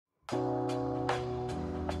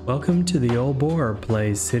Welcome to the Old Boar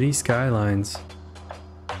Plays Cities Skylines.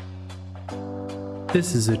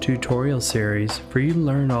 This is a tutorial series for you to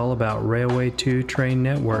learn all about Railway 2 train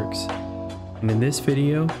networks. And in this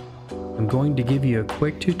video, I'm going to give you a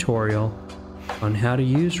quick tutorial on how to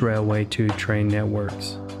use Railway 2 train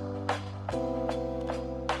networks.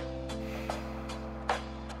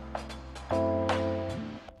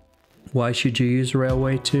 Why should you use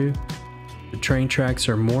Railway 2? The train tracks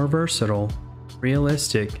are more versatile,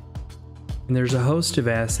 realistic, and there's a host of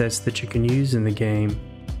assets that you can use in the game.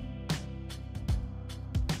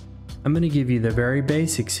 I'm going to give you the very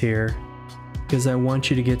basics here because I want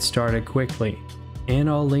you to get started quickly, and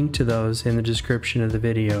I'll link to those in the description of the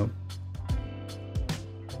video.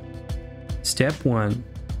 Step 1.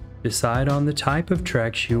 Decide on the type of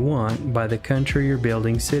tracks you want by the country you're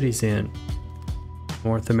building cities in.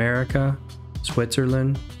 North America,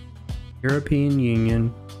 Switzerland, European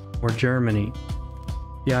Union, or Germany.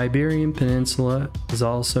 The Iberian Peninsula is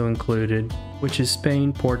also included, which is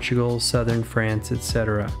Spain, Portugal, southern France,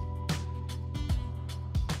 etc.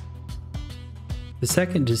 The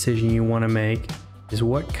second decision you want to make is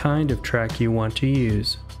what kind of track you want to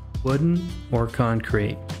use, wooden or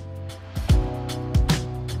concrete.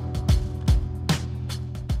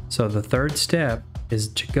 So the third step is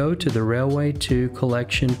to go to the Railway 2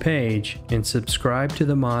 collection page and subscribe to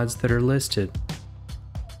the mods that are listed.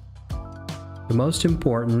 The most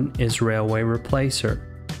important is Railway Replacer.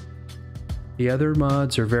 The other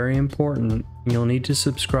mods are very important and you'll need to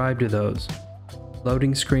subscribe to those.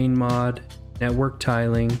 Loading Screen Mod, Network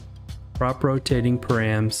Tiling, Prop Rotating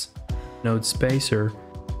Params, Node Spacer,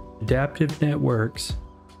 Adaptive Networks,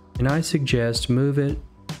 and I suggest Move It,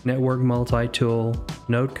 Network Multi-Tool,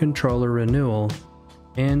 Node Controller Renewal,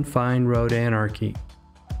 and Fine Road Anarchy.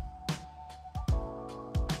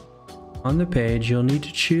 On the page, you'll need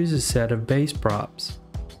to choose a set of base props.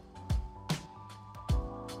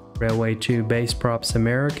 Railway 2 Base Props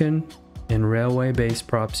American and Railway Base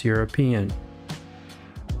Props European.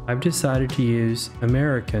 I've decided to use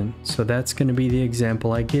American, so that's going to be the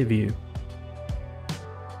example I give you.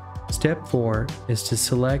 Step 4 is to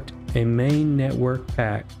select a main network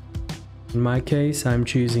pack. In my case, I'm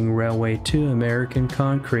choosing Railway 2 American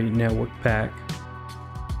Concrete Network Pack.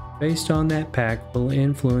 Based on that pack will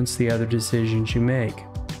influence the other decisions you make.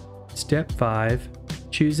 Step 5.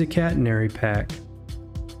 Choose a catenary pack.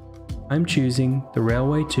 I'm choosing the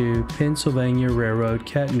Railway 2 Pennsylvania Railroad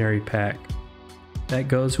Catenary Pack. That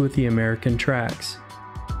goes with the American tracks.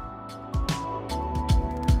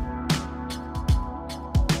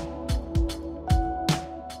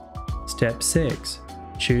 Step 6.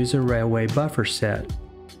 Choose a railway buffer set.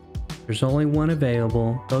 There's only one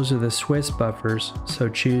available, those are the Swiss buffers, so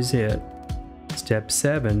choose it. Step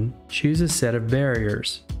 7. Choose a set of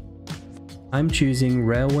barriers. I'm choosing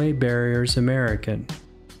Railway Barriers American.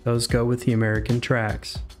 Those go with the American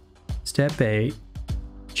tracks. Step 8.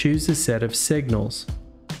 Choose a set of signals.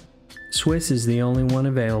 Swiss is the only one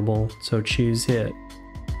available, so choose it.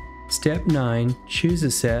 Step 9. Choose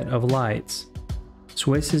a set of lights.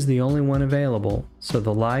 Swiss is the only one available, so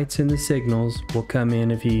the lights and the signals will come in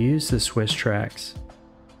if you use the Swiss tracks.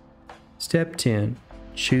 Step 10.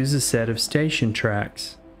 Choose a set of station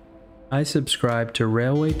tracks. I subscribe to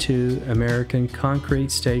Railway 2 American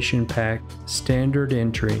Concrete Station Pack Standard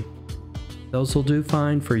Entry. Those will do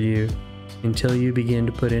fine for you until you begin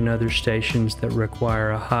to put in other stations that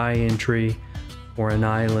require a high entry or an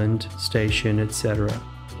island station, etc.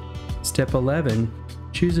 Step 11.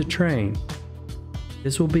 Choose a train.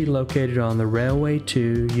 This will be located on the Railway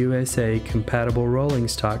 2 USA compatible rolling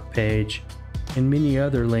stock page and many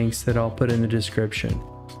other links that I'll put in the description.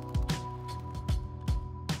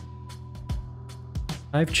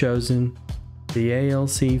 I've chosen the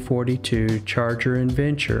ALC 42 Charger and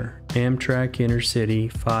Venture Amtrak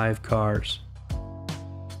Intercity 5 cars.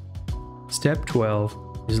 Step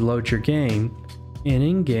 12 is load your game, and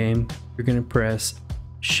in game you're going to press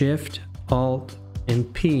Shift, Alt,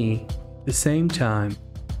 and P at the same time.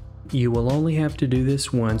 You will only have to do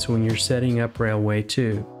this once when you're setting up Railway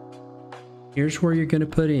 2. Here's where you're going to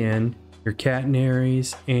put in your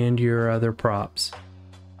catenaries and your other props.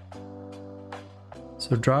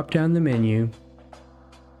 So drop down the menu.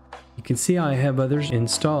 You can see I have others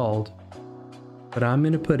installed, but I'm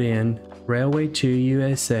going to put in Railway 2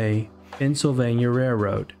 USA Pennsylvania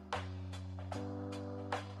Railroad.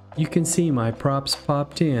 You can see my props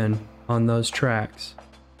popped in on those tracks.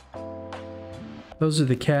 Those are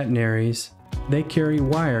the catenaries. They carry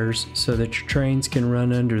wires so that your trains can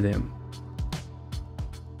run under them.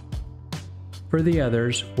 For the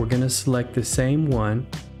others, we're going to select the same one,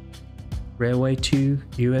 Railway 2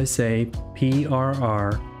 USA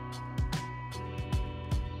PRR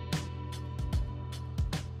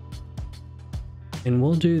And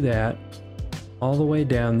we'll do that all the way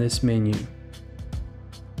down this menu.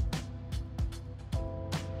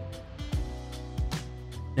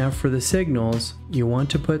 Now for the signals, you want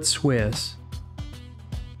to put Swiss.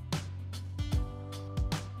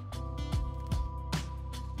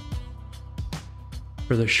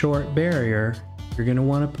 For the short barrier, you're going to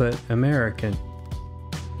want to put American.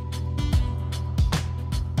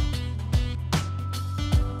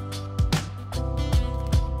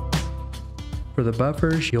 For the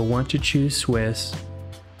buffers, you'll want to choose Swiss.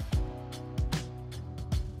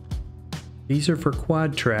 These are for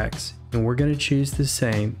quad tracks, and we're going to choose the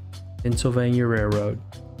same, Pennsylvania Railroad.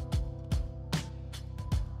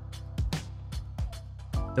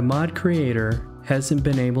 The mod creator hasn't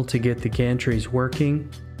been able to get the gantries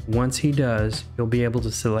working. Once he does, you'll be able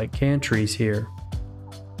to select gantries here.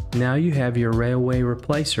 Now you have your railway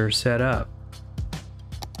replacer set up.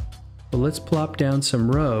 So let's plop down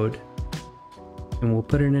some road, and we'll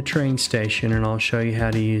put in a train station, and I'll show you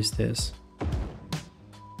how to use this.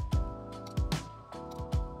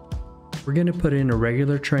 We're going to put in a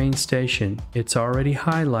regular train station. It's already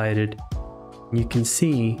highlighted. You can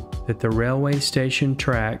see that the railway station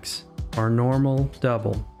tracks are normal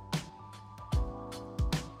double.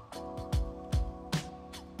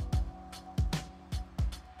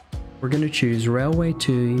 We're going to choose Railway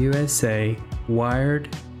 2 USA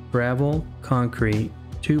wired gravel concrete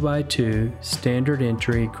 2x2 standard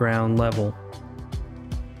entry ground level.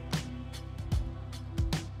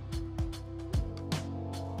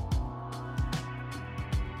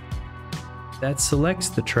 That selects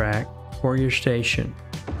the track for your station.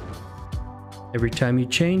 Every time you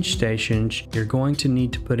change stations, you're going to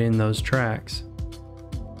need to put in those tracks.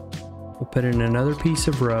 We'll put in another piece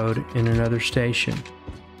of road in another station.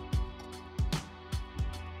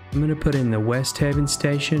 I'm going to put in the West Haven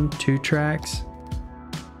station, 2 tracks.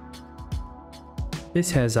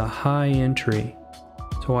 This has a high entry,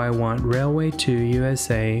 so I want Railway 2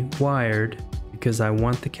 USA wired because I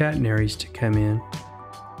want the catenaries to come in.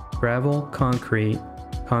 Gravel, concrete.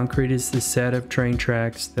 Concrete is the set of train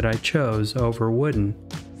tracks that I chose over wooden.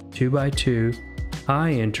 2x2,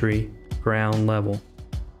 high entry, ground level.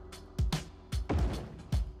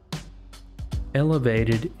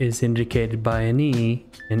 Elevated is indicated by an E,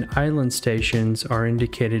 and island stations are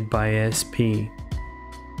indicated by SP.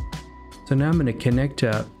 So now I'm going to connect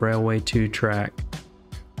up Railway 2 track.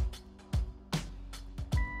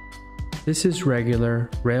 This is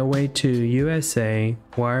regular Railway 2 USA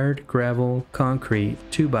wired gravel concrete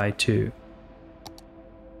 2x2.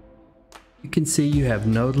 You can see you have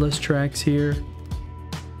nodeless tracks here.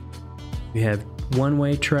 You have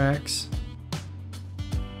one-way tracks.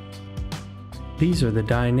 These are the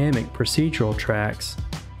dynamic procedural tracks,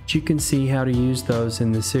 but you can see how to use those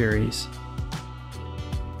in the series.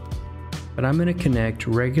 But I'm going to connect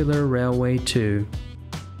regular Railway 2.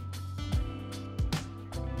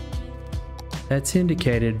 That's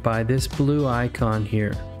indicated by this blue icon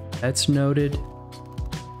here. That's noted.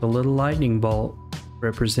 The little lightning bolt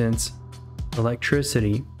represents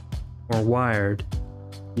electricity or wired.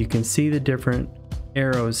 You can see the different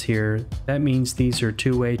arrows here. That means these are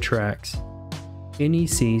two-way tracks.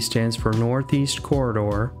 NEC stands for Northeast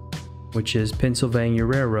Corridor, which is Pennsylvania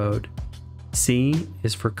Railroad. C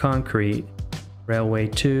is for concrete. Railway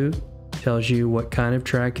 2 tells you what kind of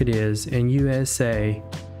track it is, and USA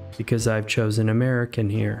because I've chosen American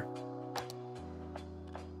here.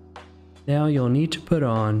 Now you'll need to put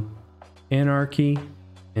on Anarchy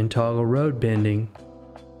and toggle road bending,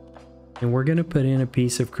 and we're going to put in a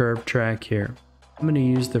piece of curved track here. I'm going to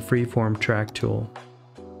use the freeform track tool.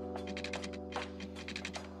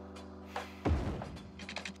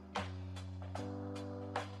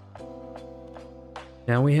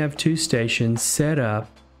 Now we have 2 stations set up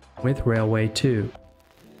with Railway 2.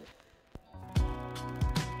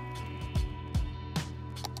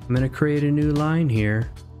 I'm going to create a new line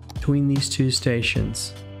here between these 2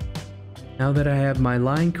 stations. Now that I have my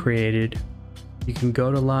line created, you can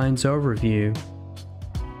go to Lines Overview.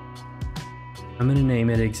 I'm going to name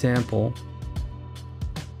it Example.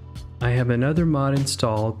 I have another mod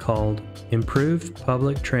installed called Improved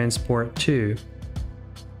Public Transport 2.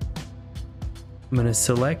 I'm going to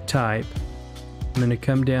select Type. I'm going to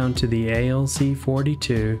come down to the ALC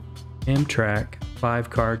 42 Amtrak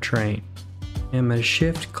 5-car train. I'm going to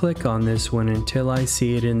shift click on this one until I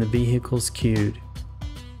see it in the vehicles queued.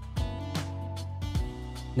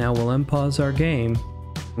 Now we'll unpause our game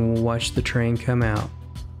and we'll watch the train come out.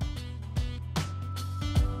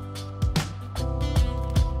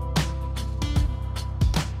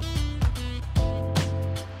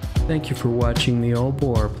 Thank you for watching the Old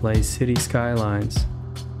Boar play Cities Skylines.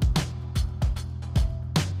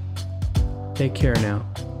 Take care now.